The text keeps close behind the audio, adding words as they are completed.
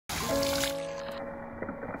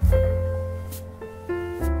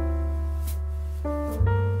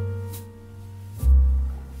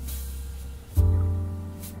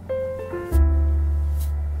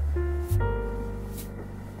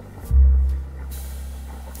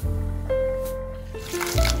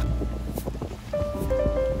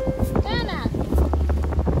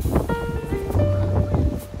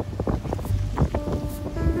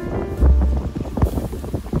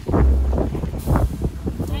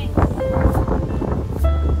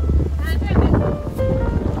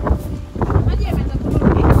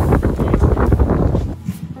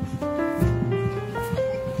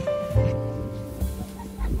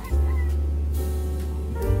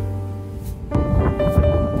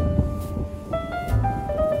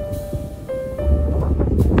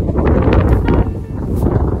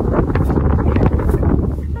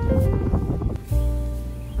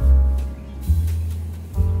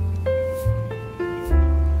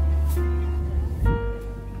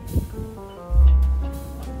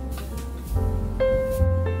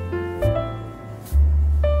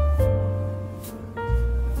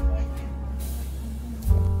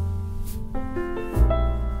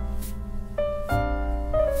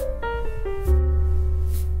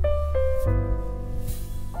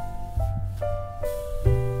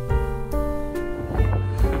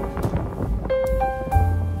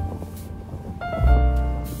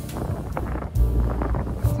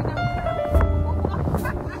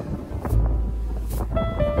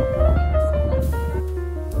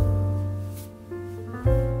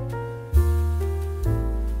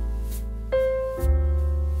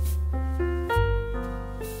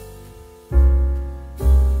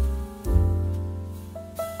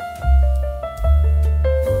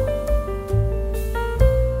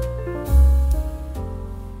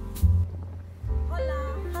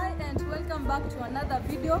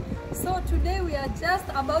just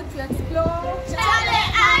about to explore Chale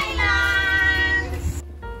Island!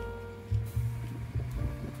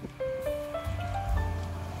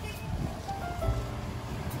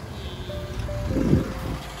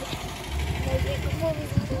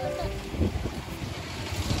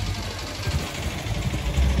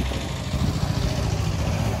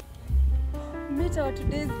 Meet our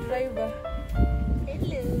today's driver.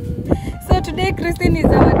 Hello. So today Christine is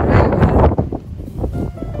our driver.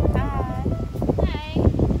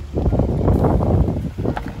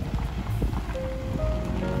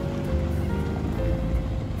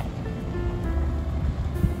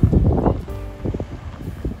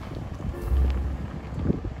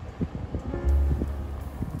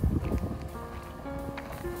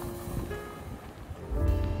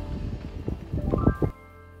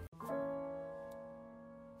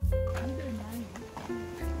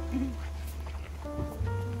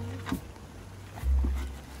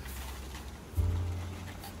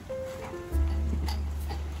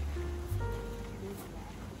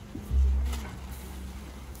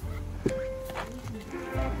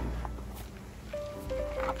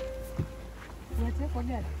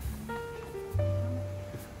 Forget.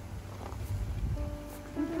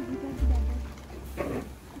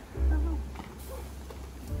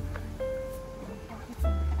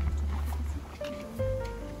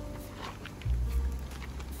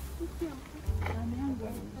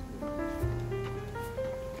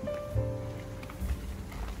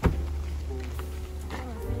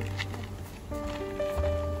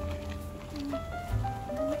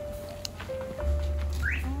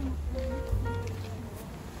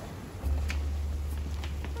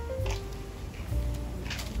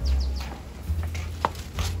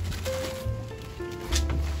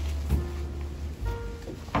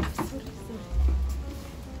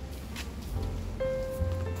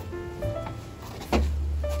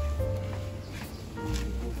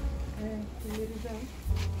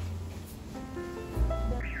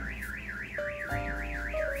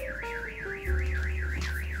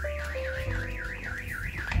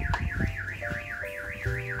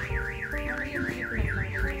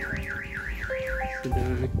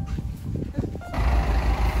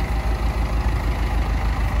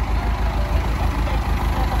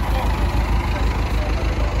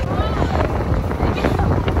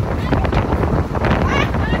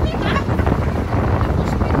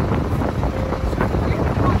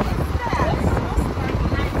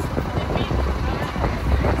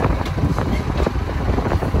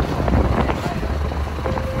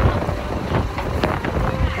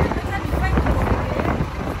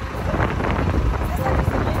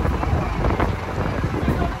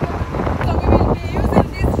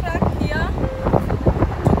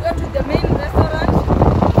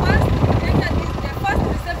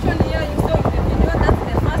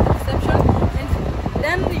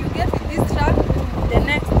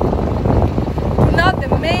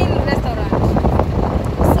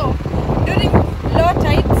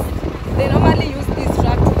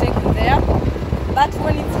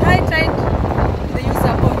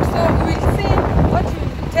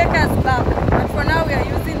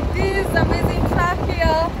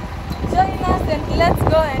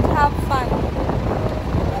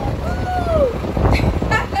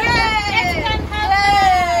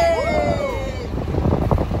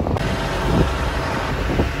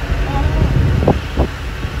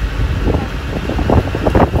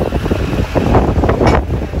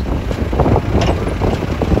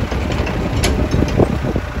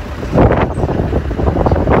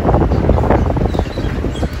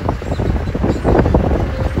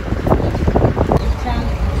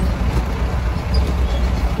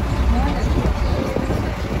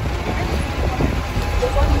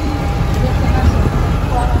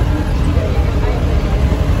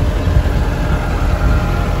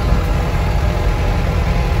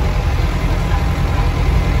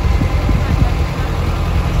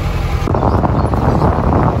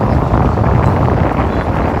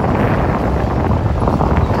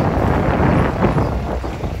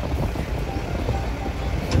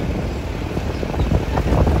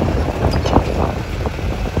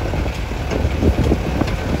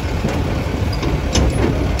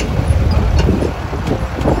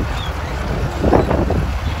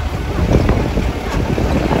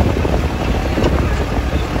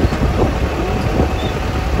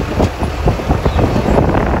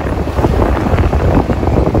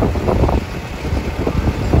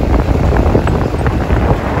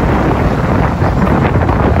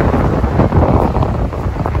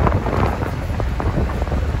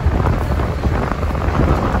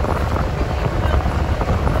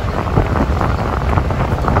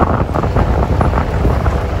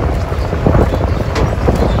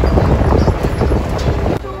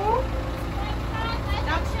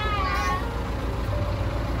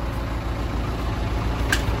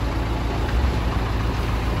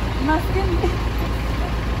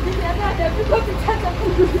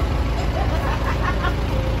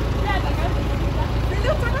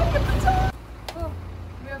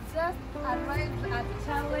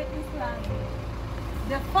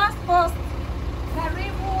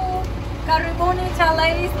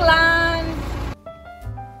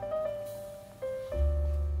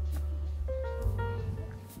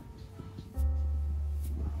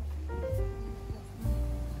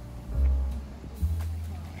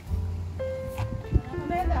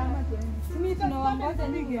 Simi tunawangoja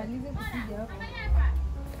ni kumalize kupiga hapo.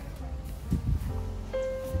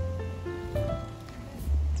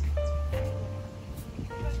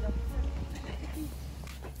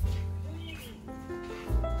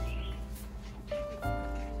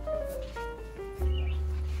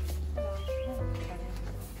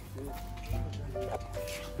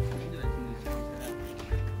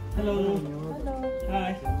 Hello. Hello.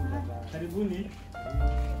 Hi. Karibuni.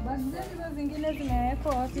 Basi hizo zingine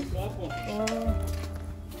zimewekwa wapi? Hapo. Oh.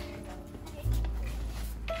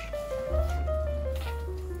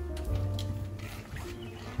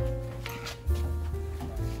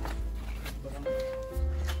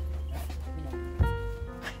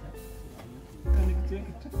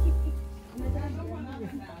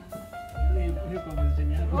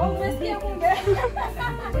 Oh, umesikia kumbe?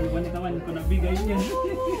 Kwani kama niko na big idea.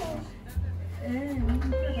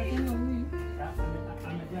 Mtaka kama huyu.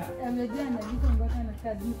 Amejaa na vitu ambavyo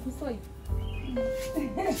anakaa ni kusoi.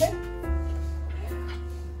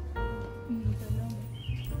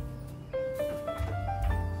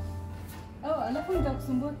 Oh, alafu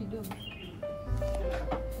nitakusumbua kidogo.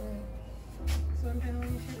 So I'm gonna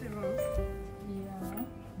finish the rolls. Yeah.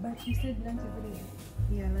 But you said lunch is ready.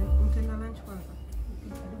 Yeah, mtenda lunch kwanza.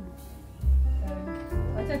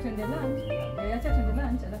 Acha tuende lunch. Acha tuende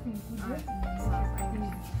lunch alafu nikuje.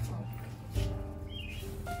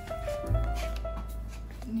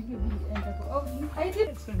 I did.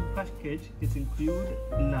 It's in package. It include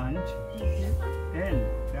lunch and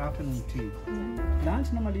the afternoon tea.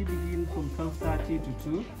 Lunch normally begins from 12:30 to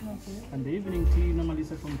 2, Okay. and the evening tea normally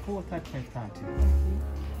starts from 4:30 to 5:30.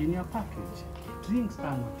 In your package, drinks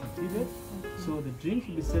are not included, so the drinks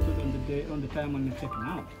will be settled on the time when you're checking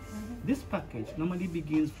out. This package normally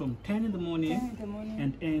begins from 10 in the morning, 10 in the morning.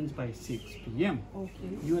 and ends by 6 p.m. Okay.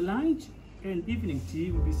 Your lunch and evening tea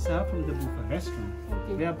will be served from the buffet restaurant,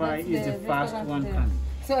 Okay. whereby That's is the first restaurant one there. coming.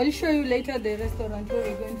 So I'll show you later the restaurant where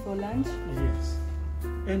we're going for lunch. Yes.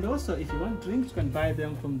 And also, if you want drinks, you can buy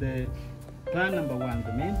them from the bar number 1,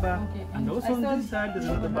 the main bar. Okay. And And also I on saw this side, there's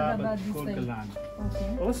another bar, but it's this called side. Galan.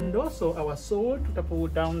 Okay. And also, our salt to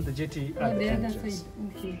put down the jetty On at the the other entrance.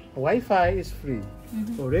 side. Okay. Wi-Fi is free.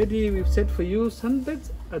 Already, we've set for you sunbeds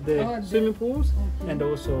at the Oh, swimming pools Okay. and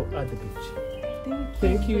also at the beach.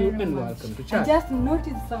 Thank you you very and much. welcome to I Chale. just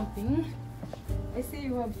noticed something. I see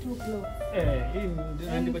you have 2 clothes.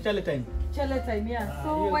 In Chale time. Chale time, yeah. So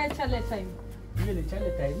yeah. why Chale time? Even in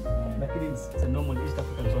Chale time, but it's a normal East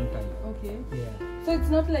African zone time. Okay. Yeah. So it's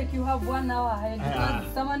not like you have 1 hour ahead because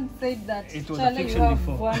Ah. someone said that It was a Chale you fiction have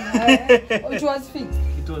before. 1 hour. Oh, it was fixed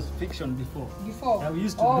It was fiction before. before. Yeah, we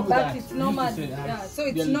used to oh, do but that. it's We used to normal. say, Yeah, so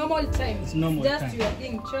it's yeah, normal time. it's normal Just time. you are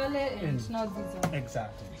in Chale and And- not this one.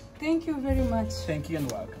 Exactly. Thank you very much. Thank you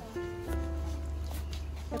and welcome.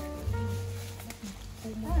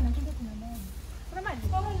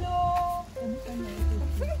 Hello.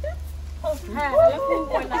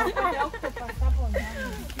 Alafu wanakuja kutoka hapo ndani.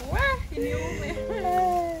 Niume.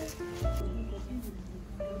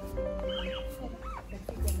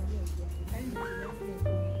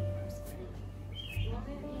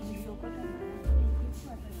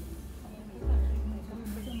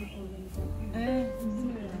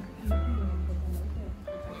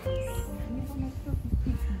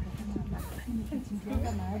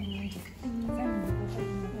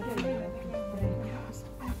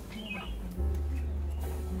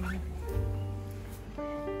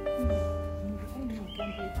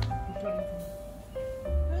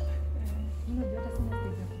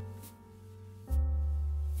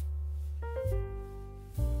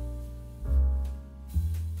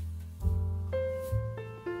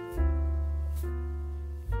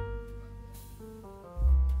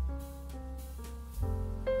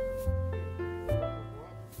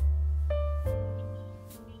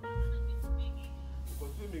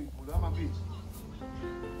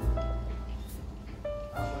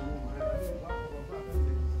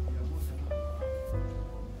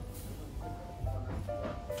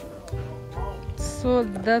 So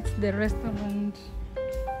that's the restaurant.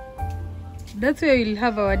 That's where we'll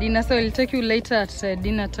have our dinner. So I'll take you later at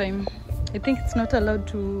dinner time. I think it's not allowed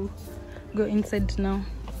to go inside now.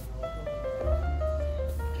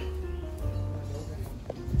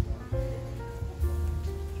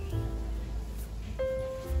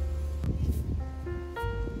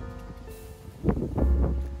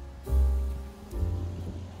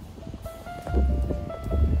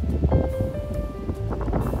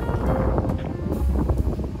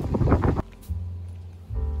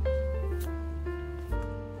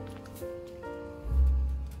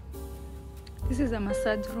 This is a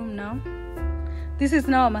massage room now. This is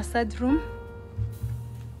now a massage room.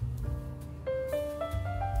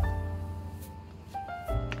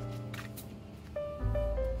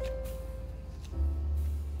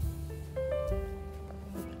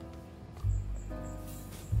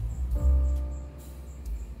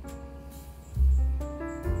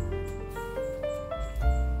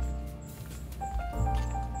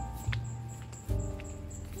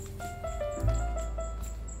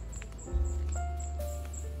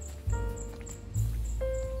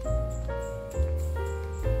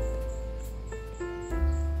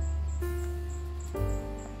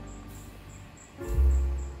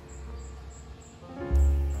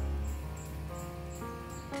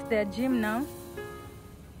 their gym now.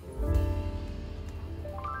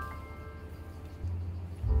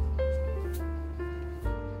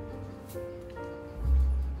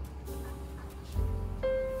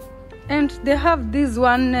 And they have this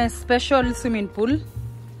one special swimming pool.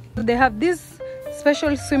 They have this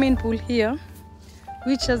special swimming pool here,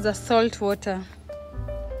 which has the salt water.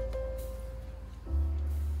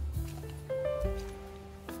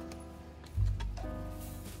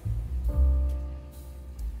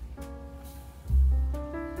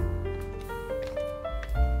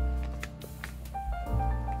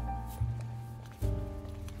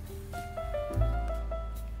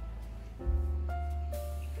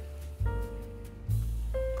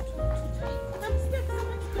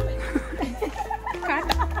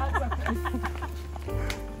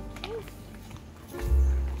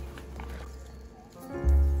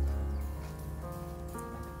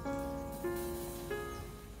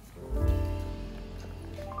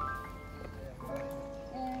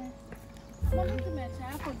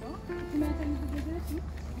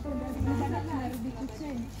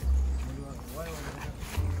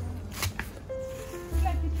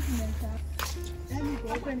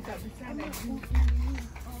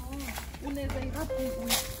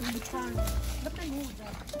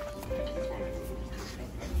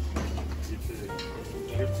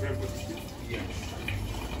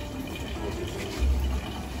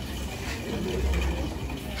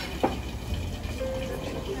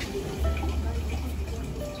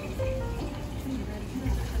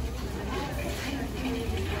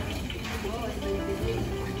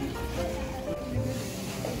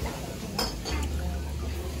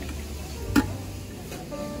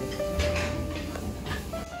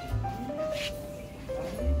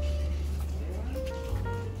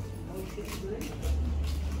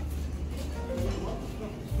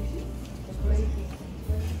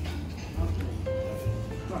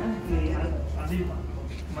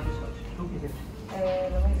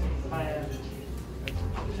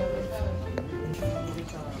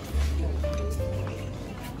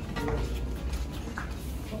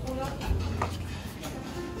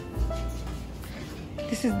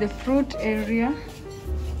 This is the fruit area.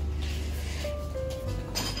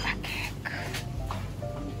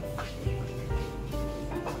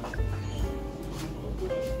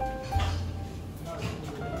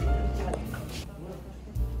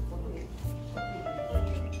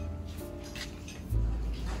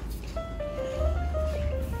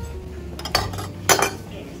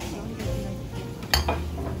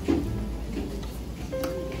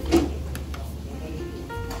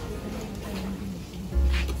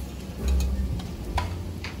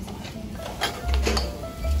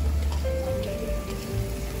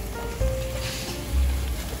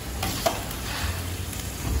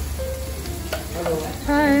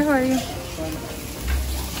 Hi, how are you?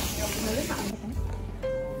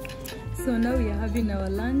 So now we are having our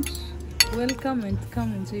lunch. Welcome and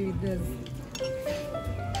come enjoy with us.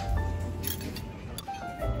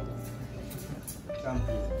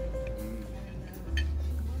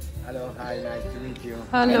 Hello, hi, nice to meet you.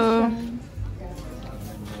 Hello.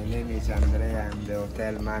 My name is Andrea, I'm the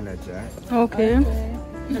hotel manager. Okay.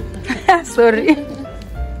 Sorry.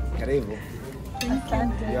 Karibu.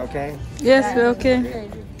 You okay? Yes, we're okay.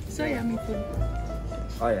 So yummy food.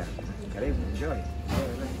 Oh yeah. Karibu, enjoy.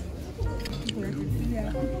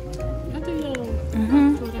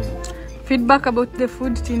 Feedback about the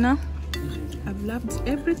food, Tina? I've loved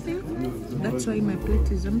everything. That's why my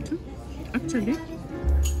plate is empty. Actually,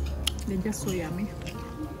 they're just so yummy.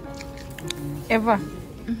 Eva,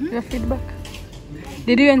 your feedback?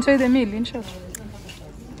 Did you enjoy the meal, in short?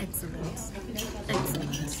 Excellent. Excellent.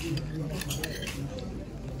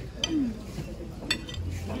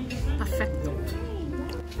 Perfecto.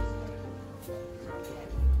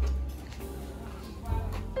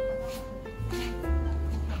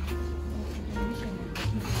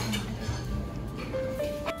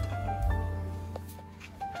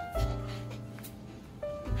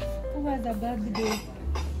 Who has a bad day?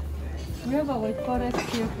 We have a white forest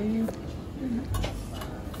here for you.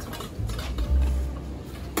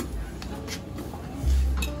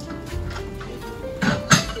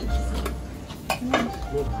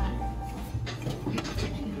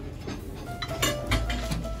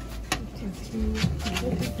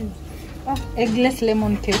 Eggless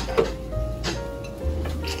lemon cake.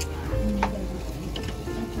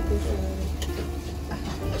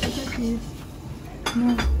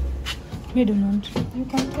 No, we do not. You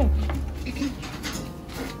can take.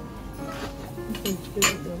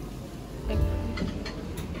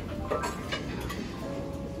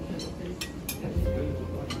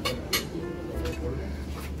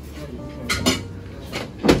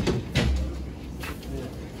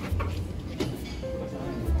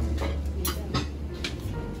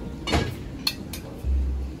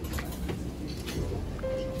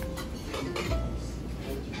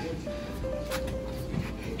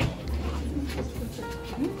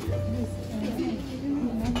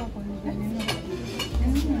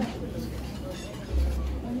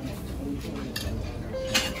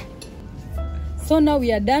 So now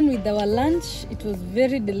we are done with our lunch. It was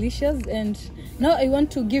very delicious, and now I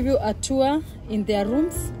want to give you a tour in their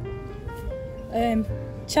rooms.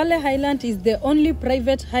 Chale Island is the only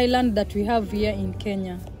private island that we have here in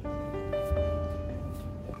Kenya.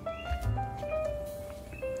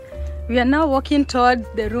 We are now walking towards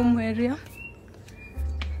the room area.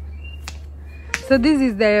 So this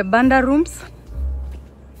is the banda rooms.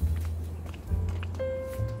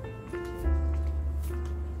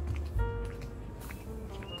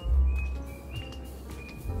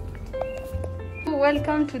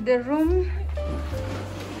 Welcome to the room.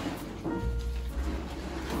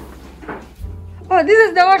 Oh, this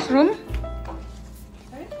is the washroom.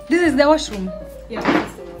 This is the washroom. Yeah,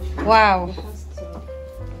 that's the washroom. Wow.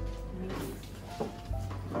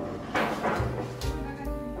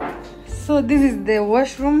 So this is the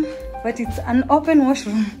washroom, but it's an open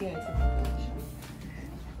washroom. Yeah, it's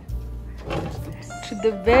a washroom. To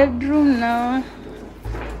the bedroom now.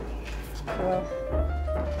 Wow.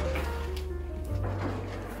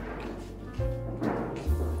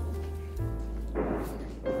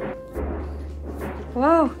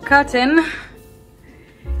 Wow, curtain.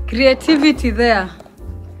 Creativity there.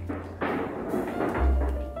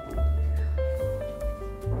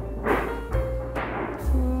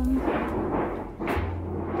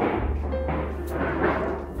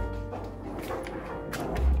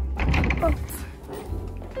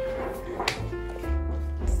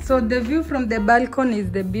 So the view from the balcony is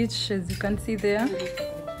the beach, as you can see there.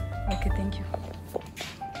 Okay, thank you.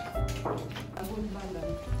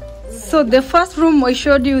 So the first room I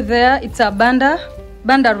showed you there, it's a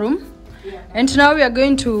banda room, and now we are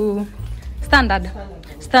going to standard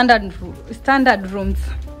rooms.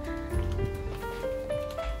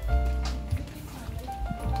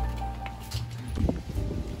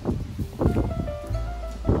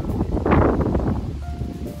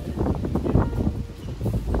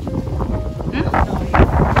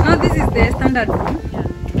 No, this is the standard room.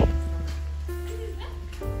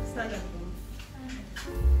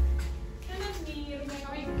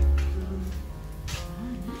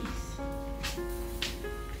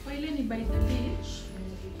 By the beach.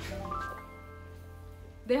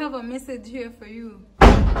 They have a message here for you.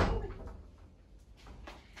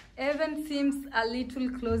 Heaven seems a little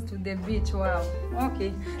close to the beach. Wow.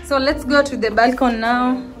 Okay. So let's go to the balcony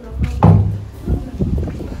now.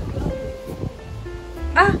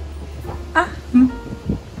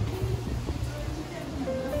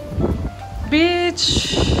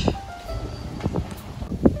 Beach.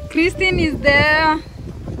 Christine is there.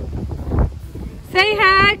 Say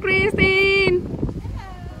hi, Christine.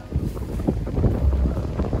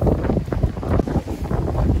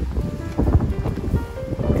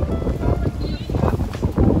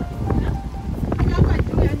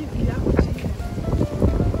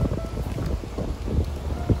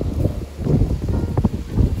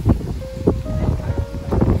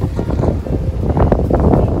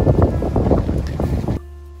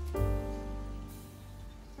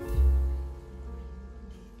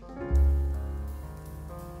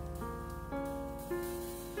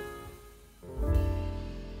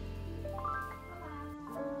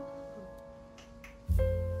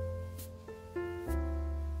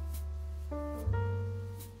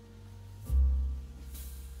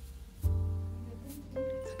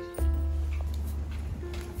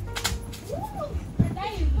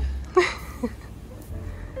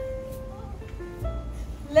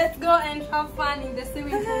 Let's go and have fun in the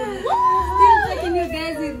swimming pool. Still taking you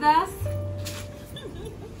guys with us.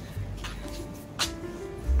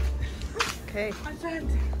 Okay.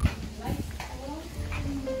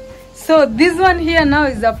 So this one here now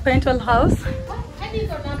is a paintball house.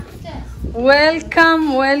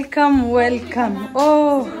 Welcome, welcome, welcome.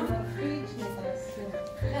 Oh.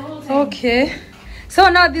 Okay. So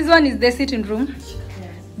now this one is the sitting room.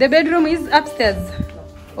 The bedroom is upstairs.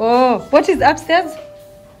 Oh, what is upstairs?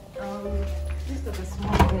 Just a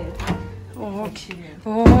small bed. Oh, okay.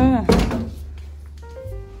 Oh.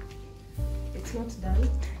 It's not done.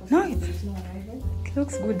 No, There's no arrival. it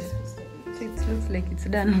looks good. So it looks like it's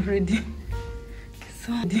done already.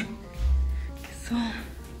 So the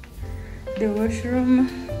washroom.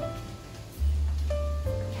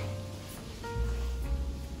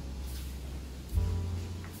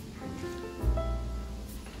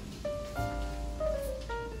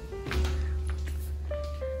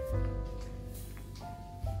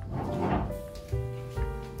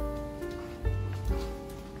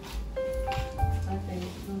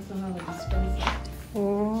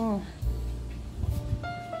 Oh.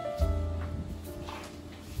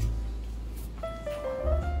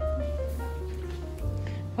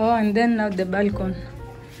 Oh, and then now the balcony.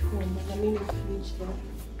 mini fridge there.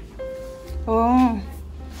 Oh.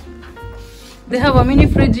 They have a mini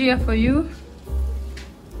fridge here for you.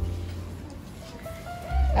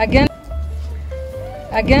 Again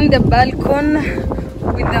the balcony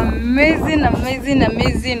with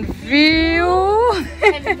amazing view.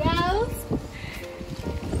 And girls.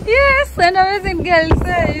 Yes, an amazing girl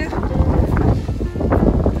says.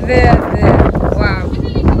 There. Wow.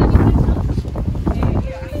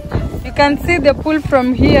 You can see the pool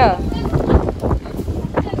from here.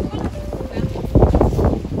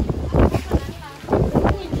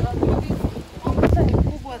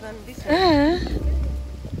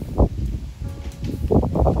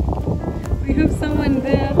 We have someone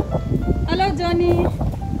there. Hello, Johnny.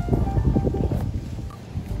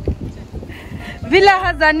 Villa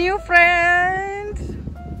has a new friend.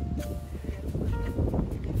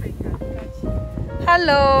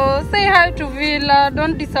 Hello. Say hi to Villa.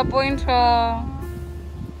 Don't disappoint her.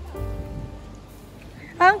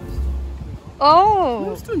 Huh?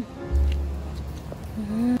 Oh.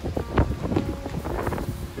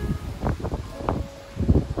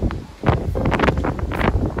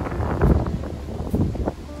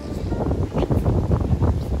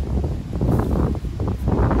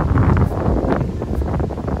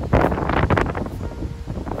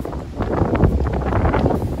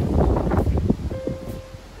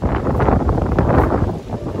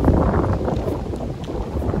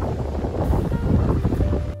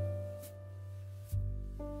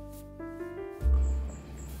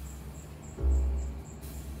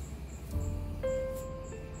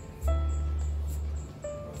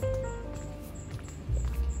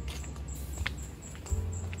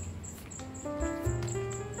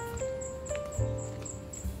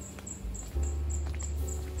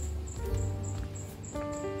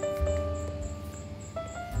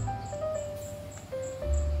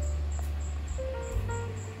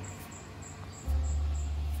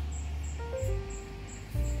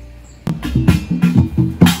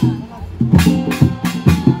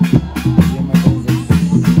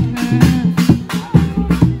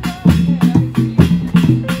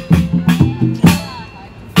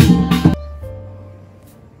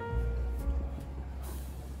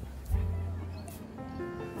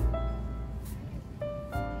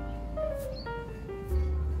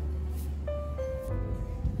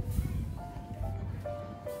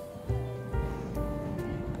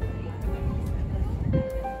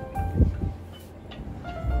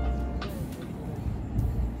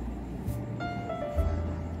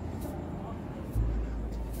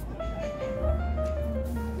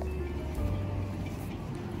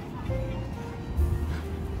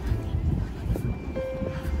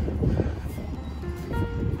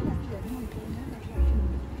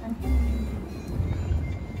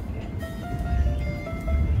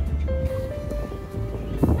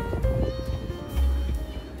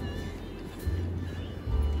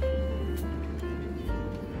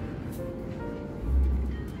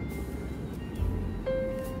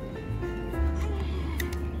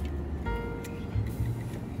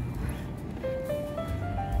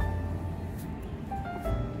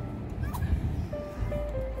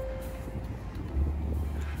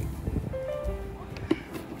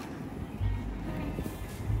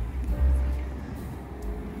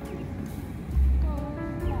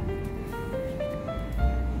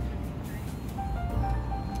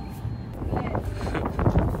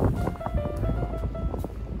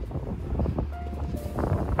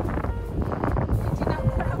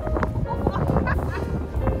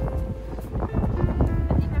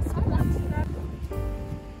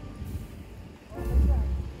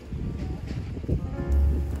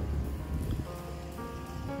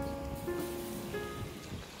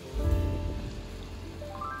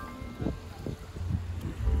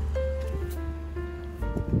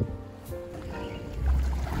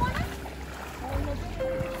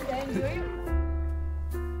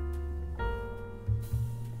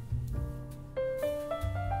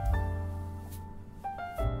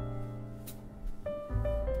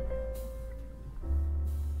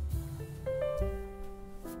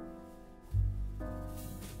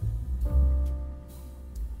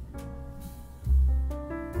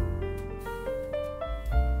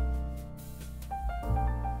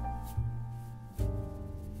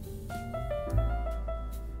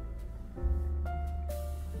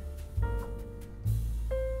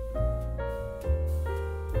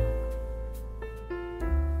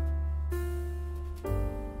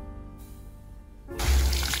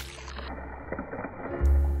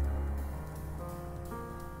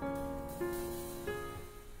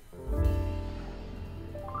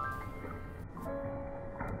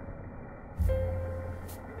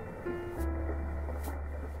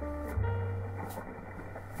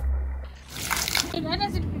 Hata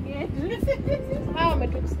sipige yetu. Hao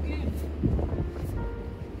wametusikia.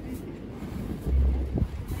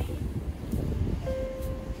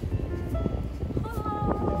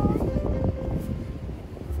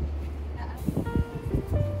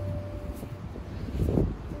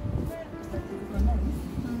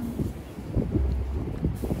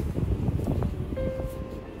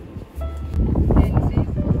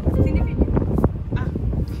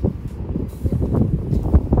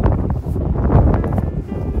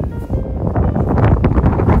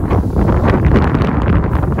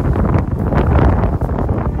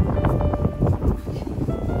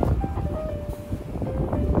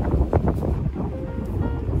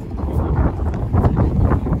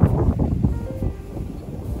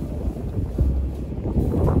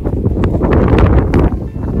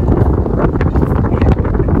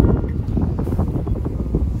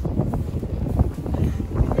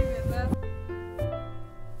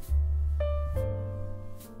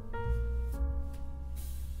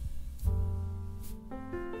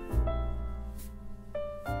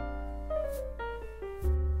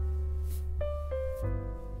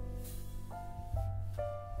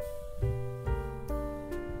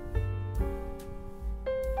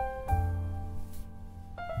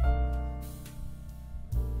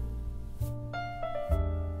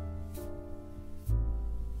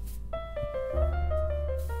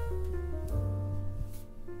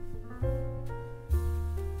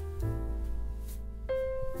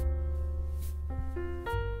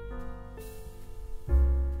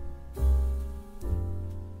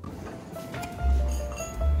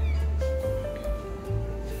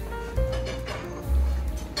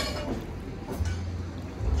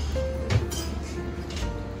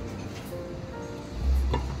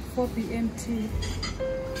 PM tea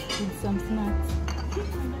with some snacks.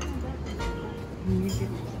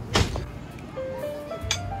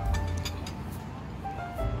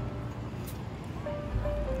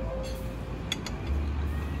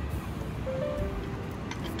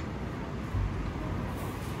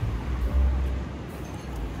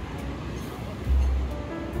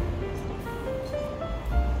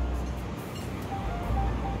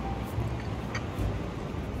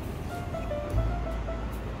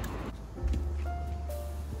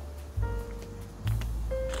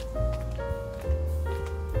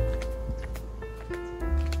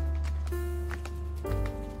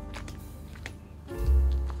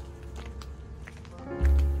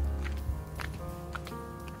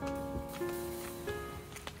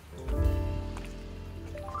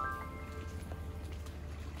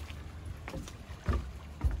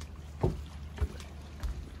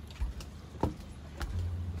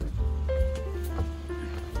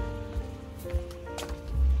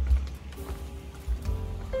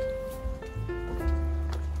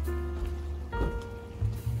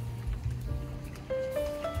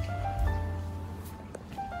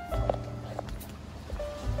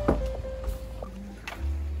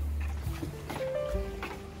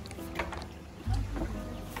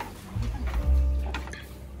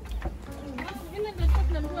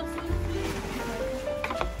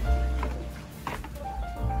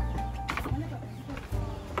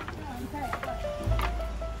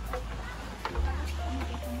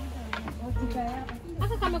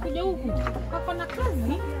 Aka kama kuja huku kako na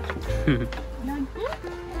kazi.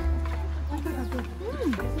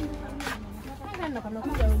 Aka kama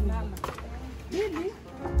kuja huku. Bibi.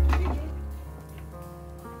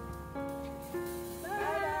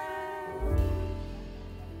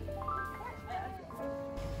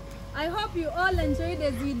 I hope you all enjoyed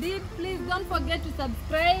as we did. Please don't forget to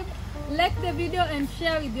subscribe, like the video and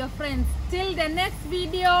share with your friends. Till the next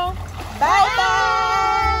video. Bye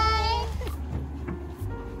bye.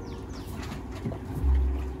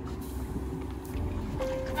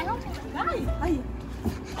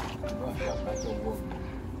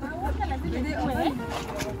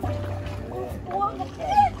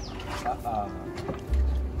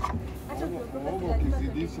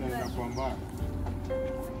 Ukizidisha inapambana.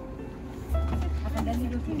 Afadhali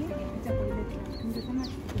ndio kile kitu cha kuleta. Ndio kama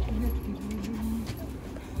tukijua tukijua